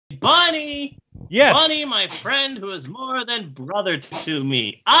Bunny! Yes. Bunny, my friend who is more than brother to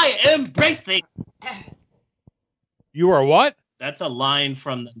me. I embrace thee. You are what? That's a line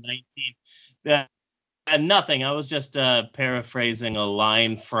from the 19... nothing. I was just paraphrasing a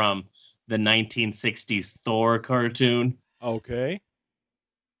line from the 1960s Thor cartoon. Okay.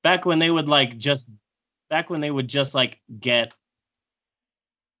 Back when they would just get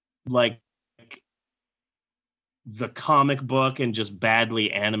like the comic book and just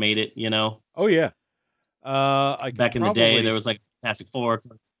badly animate it, you know? Oh yeah. Back in the day, there was like a Fantastic Four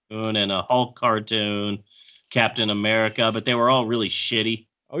cartoon and a Hulk cartoon, Captain America, but they were all really shitty.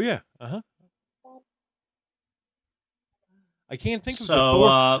 Oh yeah. I can't think of the So, Thor.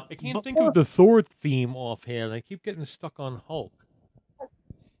 I can't think of the Thor theme offhand. I keep getting stuck on Hulk.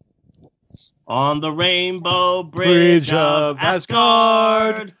 On the Rainbow Bridge of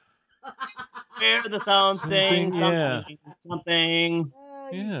Asgard, where the something. Yeah. Something.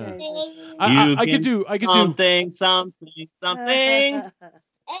 Yeah. I could do something.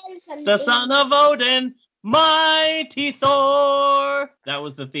 The son of Odin, mighty Thor. That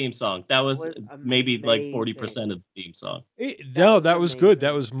was the theme song. That was maybe like 40% of the theme song. That was good.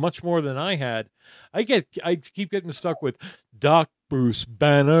 That was much more than I had. I keep getting stuck with Doc Bruce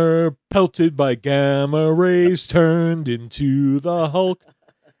Banner, pelted by gamma rays, turned into the Hulk.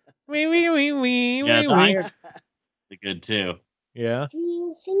 Wee wee wee wee Yeah, wee the wee. Iron good too. Yeah. Can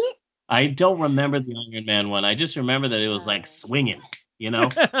you sing it? I don't remember the Iron Man one. I just remember that it was like swinging, you know?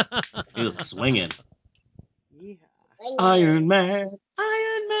 It was swinging. Yeah. Iron Man.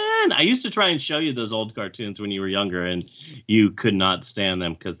 I used to try and show you those old cartoons when you were younger, and you could not stand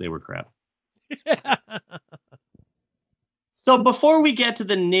them because they were crap. So before we get to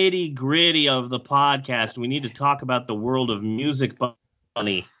the nitty gritty of the podcast, we need to talk about the world of music,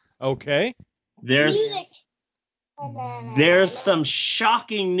 Bunny. Okay. There's some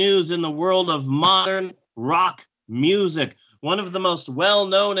shocking news in the world of modern rock music. One of the most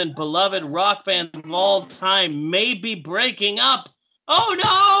well-known and beloved rock bands of all time may be breaking up.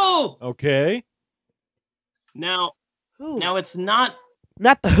 Oh no! Okay. Now Who? it's not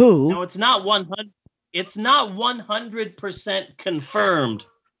Not the Who. No, it's not 100. It's not 100% confirmed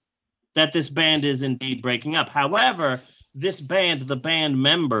that this band is indeed breaking up. However, this band, the band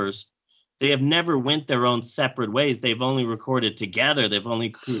members, they have never went their own separate ways. They've only recorded together. They've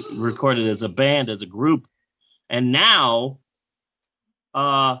only recorded as a band, as a group. And now,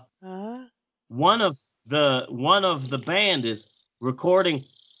 one of the band is recording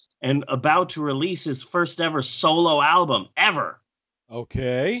and about to release his first ever solo album ever.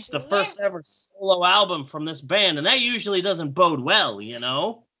 Okay. The first ever solo album from this band, and that usually doesn't bode well, you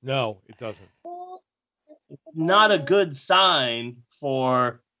know? No, it doesn't. It's not a good sign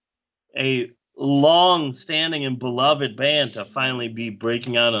for a long-standing and beloved band to finally be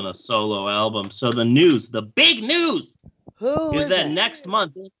breaking out on a solo album. So the big news, Who is that it? next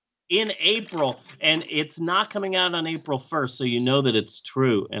month in April, and it's not coming out on April 1st, so you know that it's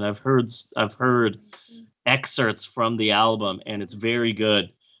true. And I've heard excerpts from the album, and it's very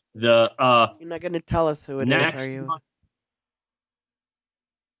good. You're not going to tell us who it is, next are you? month,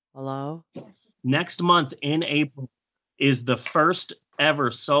 Hello? next month in April is the first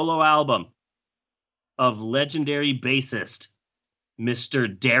ever solo album of legendary bassist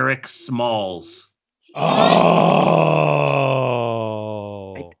Mr. Derek Smalls. Oh.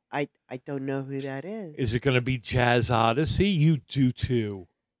 I don't know who that is. Is it going to be Jazz Odyssey? You do too.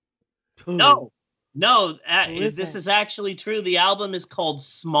 Who? No, Who is this that? is actually true. The album is called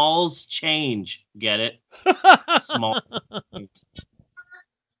Smalls Change. Get it? Small.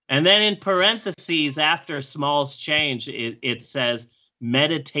 And then in parentheses after Smalls Change, it says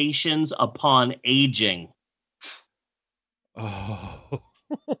Meditations upon Aging. Oh.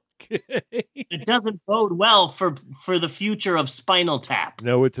 Okay. It doesn't bode well for the future of Spinal Tap.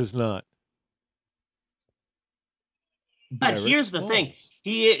 No, it does not. But Derek here's the Smalls. thing.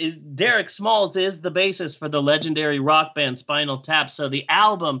 Derek Smalls is the bassist for the legendary rock band Spinal Tap. So the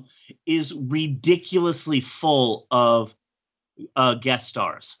album is ridiculously full of guest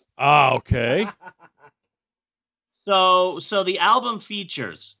stars. Ah, okay. So the album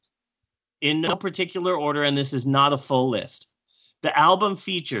features, in no particular order, and this is not a full list, the album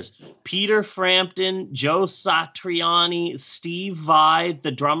features Peter Frampton, Joe Satriani, Steve Vai, the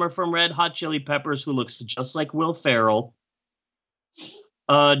drummer from Red Hot Chili Peppers, who looks just like Will Ferrell,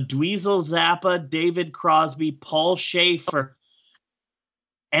 Dweezil Zappa, David Crosby, Paul Schaefer,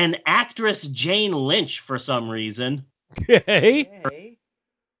 and actress Jane Lynch for some reason, Okay. Hey.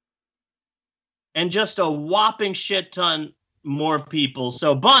 and just a whopping shit ton more people.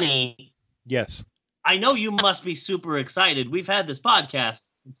 So, Bunny, Yes. I know you must be super excited. We've had this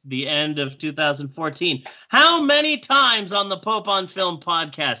podcast since the end of 2014. How many times on the Pope on Film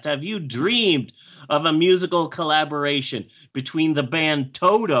podcast have you dreamed of a musical collaboration between the band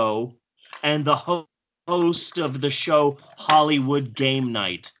Toto and the host of the show Hollywood Game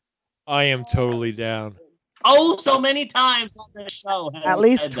Night? I am totally down. Oh, so many times on the show. have At you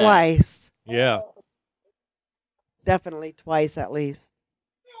least said that. twice. Yeah. Definitely twice at least.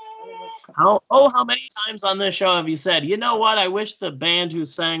 How many times on this show have you said, you know what? I wish the band who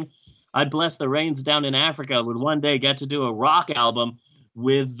sang I Bless the Rains Down in Africa would one day get to do a rock album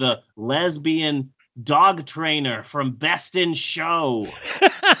with the lesbian dog trainer from Best in Show.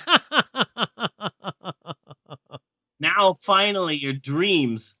 Now, finally, your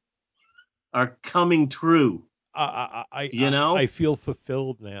dreams are coming true. I feel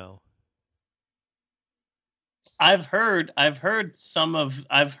fulfilled now. I've heard excerpts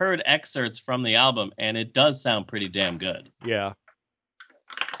from the album, and it does sound pretty damn good. Yeah.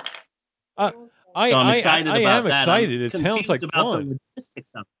 So I'm excited I about am that. excited. I'm It sounds like confused about fun. the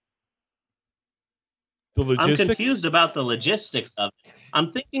logistics of it. The logistics? I'm confused about the logistics of it.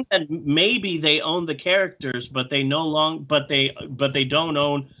 I'm thinking that maybe they own the characters, but they don't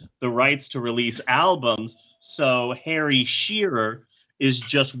own the rights to release albums. So Harry Shearer is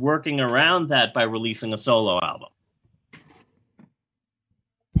just working around that by releasing a solo album.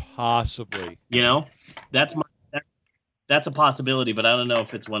 Possibly. You know, that's a possibility, but I don't know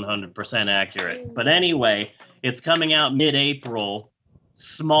if it's 100% accurate. But anyway, it's coming out mid-April.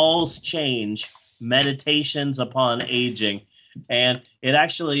 Smalls Change, Meditations Upon Aging, and it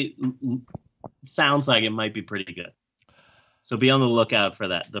actually sounds like it might be pretty good. So be on the lookout for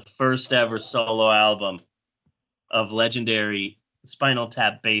that. The first ever solo album of legendary Spinal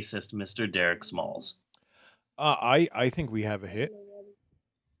Tap bassist Mr. Derek Smalls. I think we have a hit.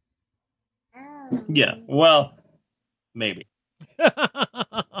 Yeah, well, maybe.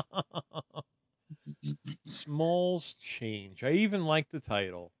 Smalls Change. I even like the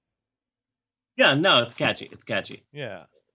title. Yeah, no, it's catchy. It's catchy. Yeah.